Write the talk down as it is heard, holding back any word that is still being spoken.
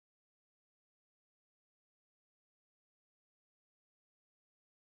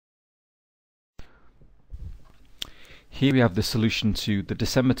Here we have the solution to the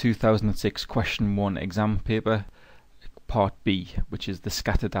December 2006 question 1 exam paper, part B, which is the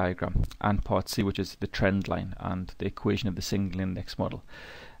scatter diagram, and part C, which is the trend line and the equation of the single index model.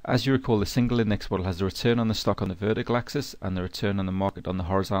 As you recall, the single index model has the return on the stock on the vertical axis and the return on the market on the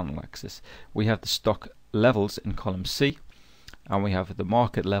horizontal axis. We have the stock levels in column C and we have the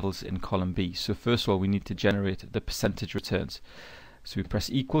market levels in column B. So first of all, we need to generate the percentage returns. So we press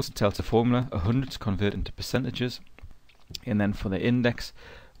equals to tell us the formula, 100 to convert into percentages, and then for the index,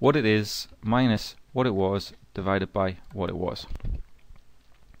 what it is minus what it was divided by what it was.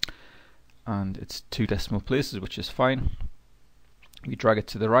 And it's 2 decimal places, which is fine. We drag it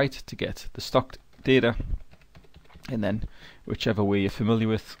to the right to get the stock data, and then whichever way you're familiar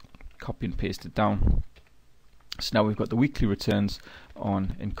with, copy and paste it down. So now we've got the weekly returns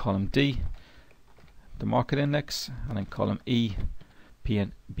in column D, the market index, and in column E,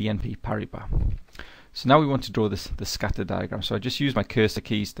 BNP Paribas. So now we want to draw the scatter diagram. So I just use my cursor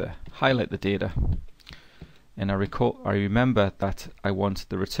keys to highlight the data, and I remember that I want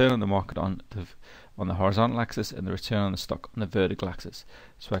the return on the market on the horizontal axis and the return on the stock on the vertical axis.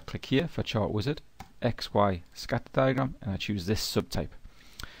 So I click here for Chart Wizard, XY scatter diagram, and I choose this subtype.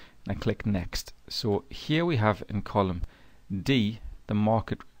 And I click Next. So here we have in column D the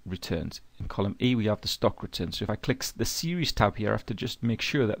market returns. In column E we have the stock returns. So if I click the series tab here, I have to just make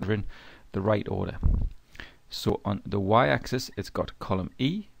sure that they're in the right order. So on the y-axis it's got column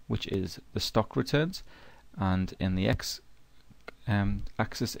E, which is the stock returns, and in the x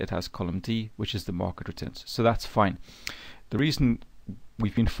axis it has column D, which is the market returns. So that's fine. The reason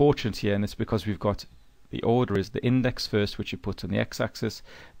we've been fortunate here, and it's because we've got the order is the index first, which you put on the x-axis,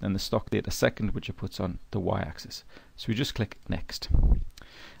 then the stock data second, which you put on the y-axis. So we just click Next.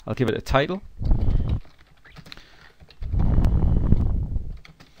 I'll give it a title.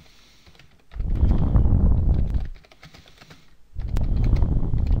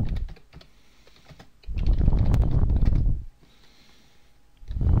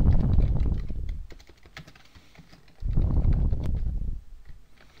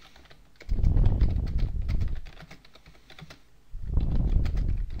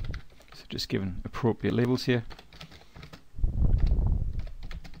 Just given appropriate labels here.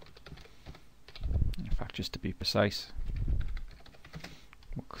 In fact, just to be precise,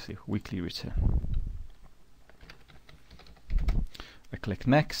 we'll say weekly return. I click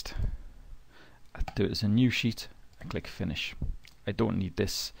Next. I do it as a new sheet. I click Finish. I don't need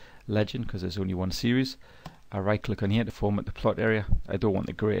this legend because there's only one series. I right click on here to format the plot area. I don't want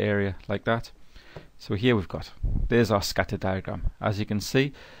the grey area like that. So here there's our scatter diagram. As you can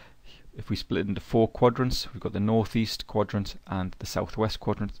see, if we split it into 4 quadrants, we've got the northeast quadrant and the southwest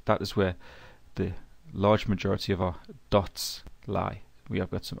quadrant. That is where the large majority of our dots lie. We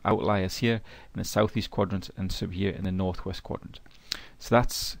have got some outliers here in the southeast quadrant and some here in the northwest quadrant. So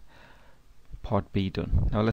that's part B done. Now let's